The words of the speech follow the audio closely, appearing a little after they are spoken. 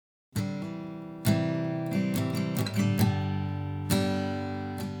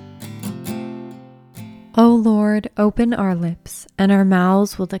O Lord, open our lips, and our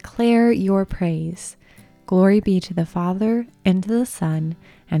mouths will declare your praise. Glory be to the Father, and to the Son,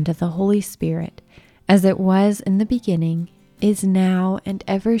 and to the Holy Spirit, as it was in the beginning, is now, and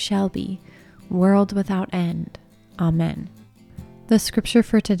ever shall be, world without end. Amen. The scripture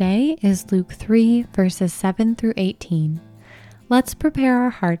for today is Luke 3, verses 7 through 18. Let's prepare our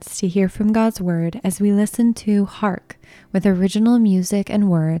hearts to hear from God's Word as we listen to Hark, with original music and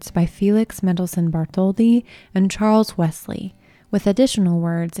words by Felix Mendelssohn Bartholdy and Charles Wesley, with additional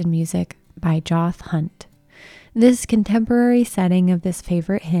words and music by Joth Hunt. This contemporary setting of this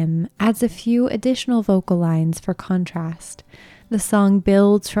favorite hymn adds a few additional vocal lines for contrast. The song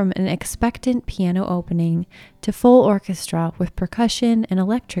builds from an expectant piano opening to full orchestra with percussion and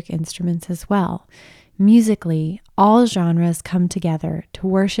electric instruments as well. Musically, all genres come together to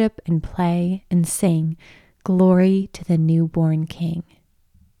worship and play and sing glory to the newborn King.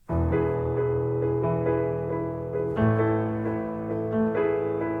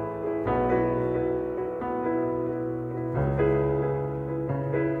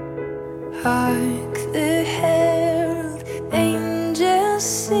 Hark the herald angels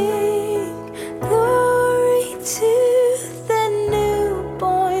sing, glory to the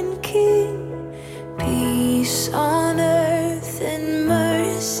newborn King. Peace on earth and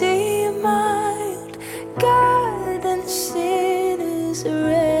mercy mild, God and sinners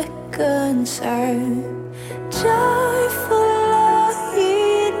reconciled. Joyful all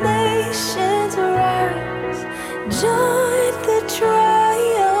ye nations rise, join the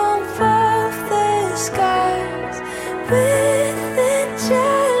triumph of the skies. With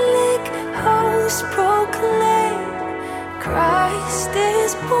angelic hosts proclaim, Christ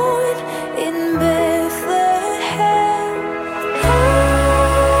is born in Bethlehem.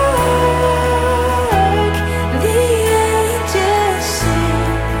 Hark, the angels sing.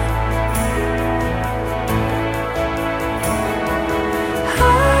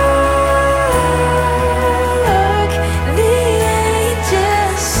 Hark, the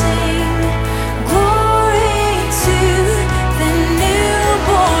angels sing. Glory to the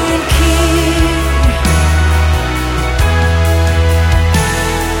newborn King.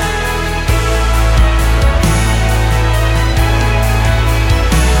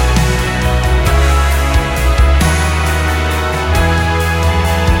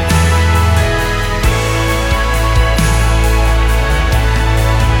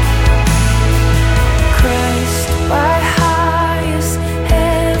 Christ by highest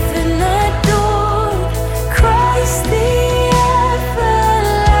heaven adored, Christ the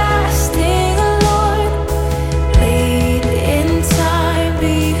everlasting Lord. Late in time,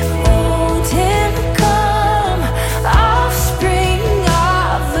 behold him come, offspring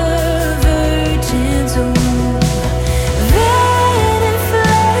of the Virgin's womb. Veiled in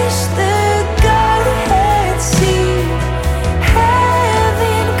flesh, the Godhead seen,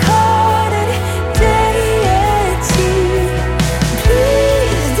 heaven-incarnate deity,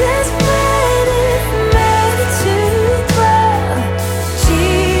 pleased as man if made to dwell.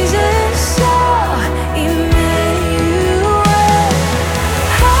 Jesus saw Emmanuel.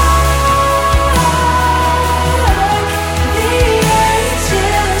 Hark, the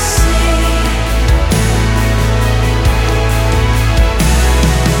angels sing.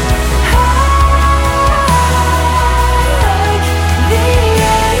 Hark, the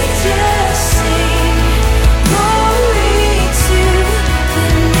angels sing. Glory to the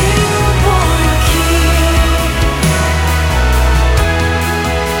newborn King.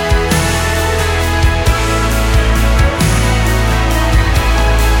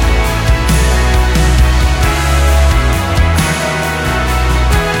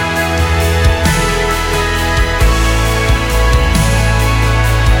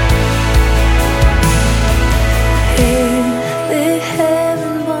 Hail the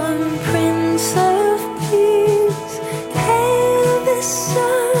heaven-born Prince of Peace, hail the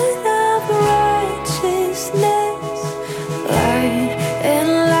Son of Righteousness. Light and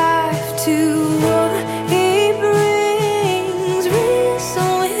life to all he brings,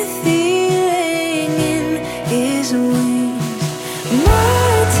 risen with healing in his wings.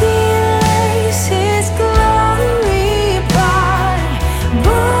 Mighty lays his glory by,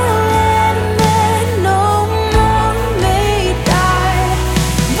 born men no more may die,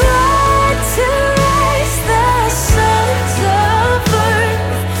 but to raise the sons of earth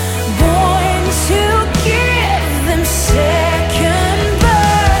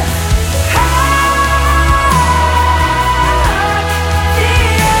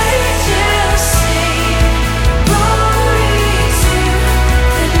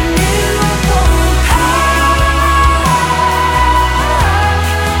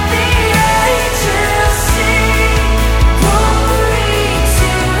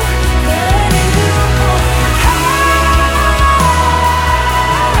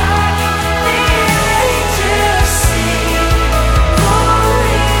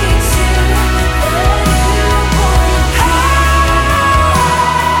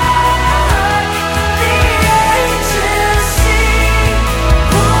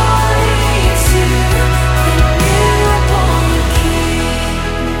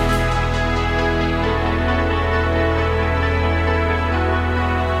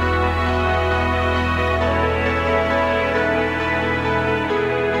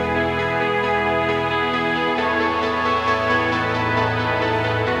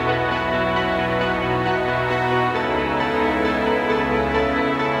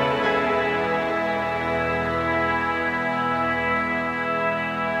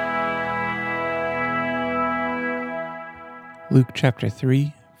Luke chapter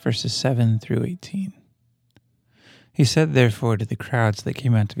 3, verses 7 through 18. He said therefore to the crowds that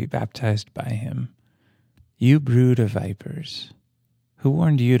came out to be baptized by him, "You brood of vipers, who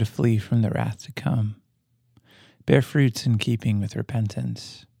warned you to flee from the wrath to come? Bear fruits in keeping with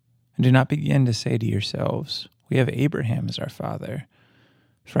repentance, and do not begin to say to yourselves, 'We have Abraham as our father.'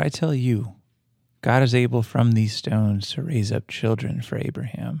 For I tell you, God is able from these stones to raise up children for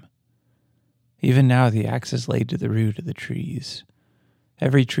Abraham. Even now the axe is laid to the root of the trees.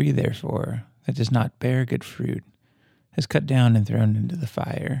 Every tree, therefore, that does not bear good fruit is cut down and thrown into the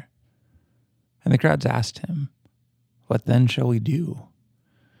fire." And the crowds asked him, "What then shall we do?"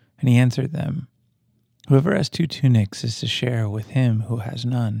 And he answered them, "Whoever has 2 tunics is to share with him who has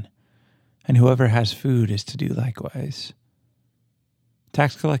none, and whoever has food is to do likewise."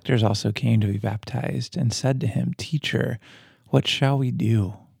 Tax collectors also came to be baptized and said to him, "Teacher, what shall we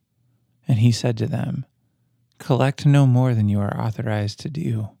do?" And he said to them, "Collect no more than you are authorized to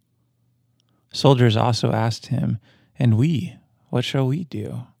do." Soldiers also asked him, "And we, what shall we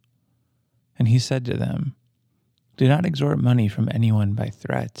do?" And he said to them, "Do not extort money from anyone by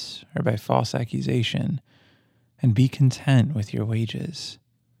threats or by false accusation, and be content with your wages."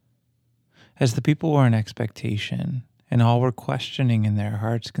 As the people were in expectation, and all were questioning in their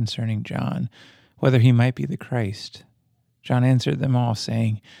hearts concerning John, whether he might be the Christ, John answered them all,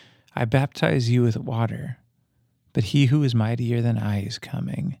 saying, "I baptize you with water, but he who is mightier than I is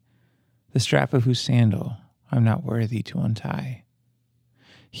coming, the strap of whose sandal I am not worthy to untie.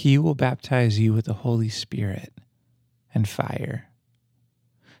 He will baptize you with the Holy Spirit and fire.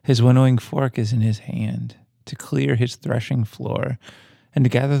 His winnowing fork is in his hand to clear his threshing floor and to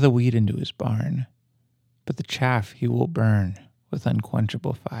gather the wheat into his barn, but the chaff he will burn with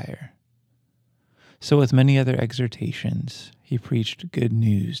unquenchable fire." So with many other exhortations, he preached good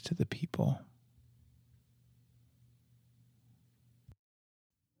news to the people.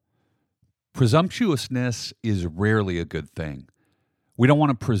 Presumptuousness is rarely a good thing. We don't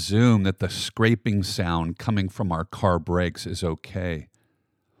want to presume that the scraping sound coming from our car brakes is okay,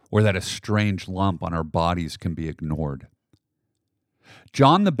 or that a strange lump on our bodies can be ignored.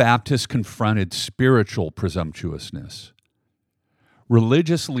 John the Baptist confronted spiritual presumptuousness.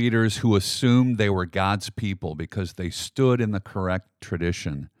 Religious leaders who assumed they were God's people because they stood in the correct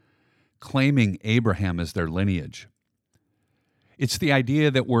tradition, claiming Abraham as their lineage. It's the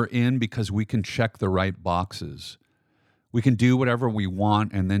idea that we're in because we can check the right boxes. We can do whatever we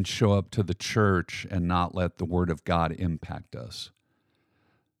want and then show up to the church and not let the Word of God impact us.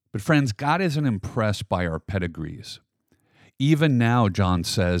 But friends, God isn't impressed by our pedigrees. Even now, John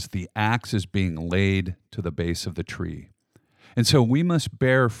says, the axe is being laid to the base of the tree. And so we must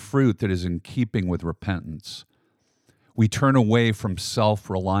bear fruit that is in keeping with repentance. We turn away from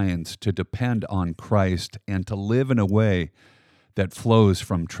self-reliance to depend on Christ and to live in a way that flows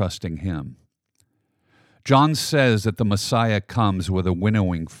from trusting Him. John says that the Messiah comes with a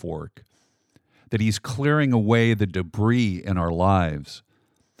winnowing fork, that He's clearing away the debris in our lives.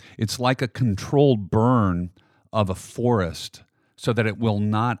 It's like a controlled burn of a forest so that it will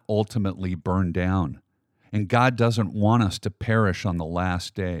not ultimately burn down. And God doesn't want us to perish on the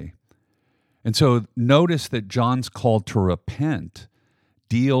last day. And so notice that John's call to repent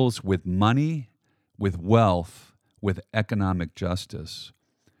deals with money, with wealth, with economic justice.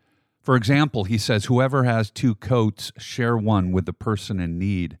 For example, he says, "Whoever has 2 coats, share one with the person in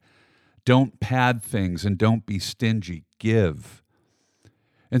need. Don't pad things and don't be stingy. Give."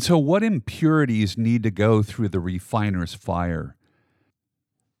 And so what impurities need to go through the refiner's fire?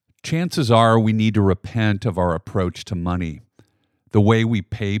 Chances are we need to repent of our approach to money, the way we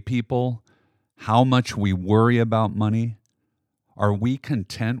pay people, how much we worry about money. Are we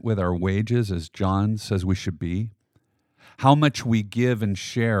content with our wages as John says we should be? How much we give and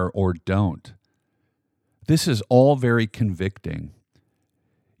share or don't. This is all very convicting.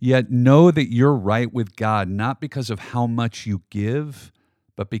 Yet know that you're right with God, not because of how much you give,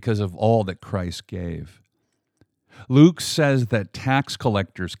 but because of all that Christ gave. Luke says that tax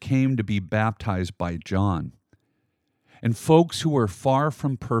collectors came to be baptized by John. And folks who were far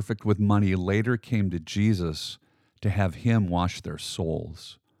from perfect with money later came to Jesus to have Him wash their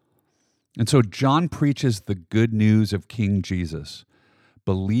souls. And so John preaches the good news of King Jesus.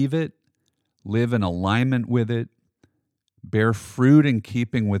 Believe it, live in alignment with it, bear fruit in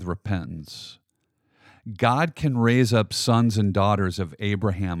keeping with repentance. God can raise up sons and daughters of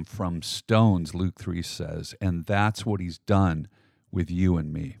Abraham from stones, Luke 3 says, and that's what He's done with you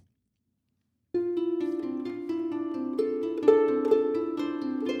and me.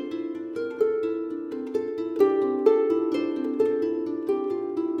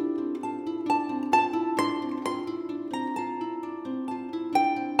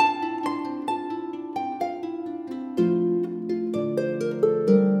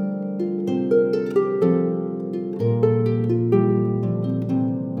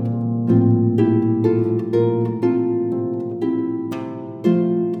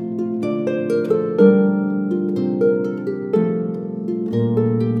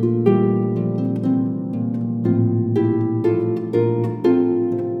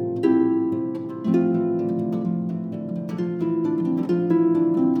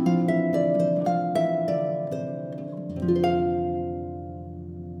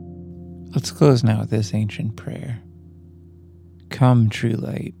 close now with this ancient prayer. Come, true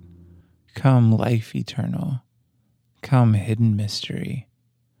light. Come, life eternal. Come, hidden mystery.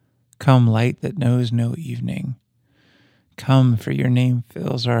 Come, light that knows no evening. Come, for your name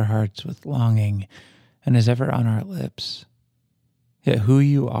fills our hearts with longing and is ever on our lips. Yet who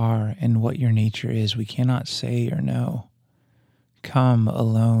you are and what your nature is we cannot say or know. Come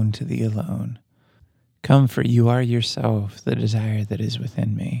alone to the alone. Come, for you are yourself the desire that is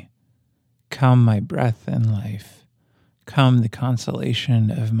within me. Come, my breath and life. Come, the consolation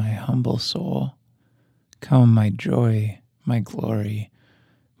of my humble soul. Come, my joy, my glory,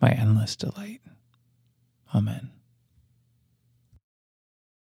 my endless delight. Amen.